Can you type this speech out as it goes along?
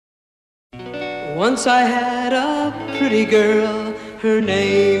Once I had a pretty girl, her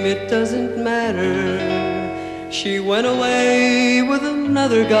name it doesn't matter. She went away with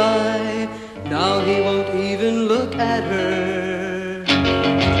another guy, now he won't even look at her.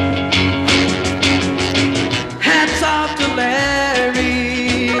 Hats off to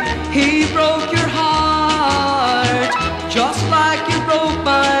Larry, he broke your heart, just like you broke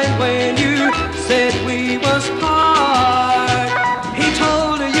mine when you said we was part. He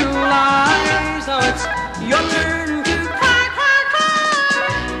told you lies, now it's your turn to cry, cry,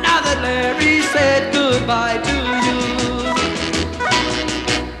 cry. Now that Larry said goodbye to you.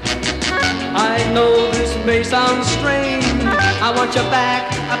 I know this may sound strange, I want you back,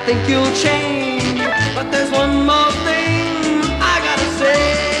 I think you'll change, but there's one more thing I gotta say.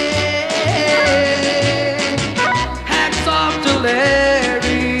 Hats off to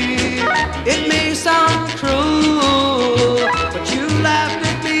Larry, it may sound cruel, but you laughed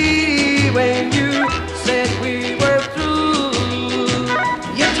at me when you said we were through.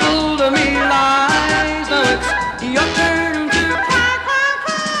 You told me lies, now it's your turn to cry, cry,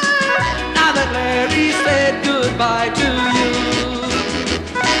 cry. Now that Larry said goodbye to you.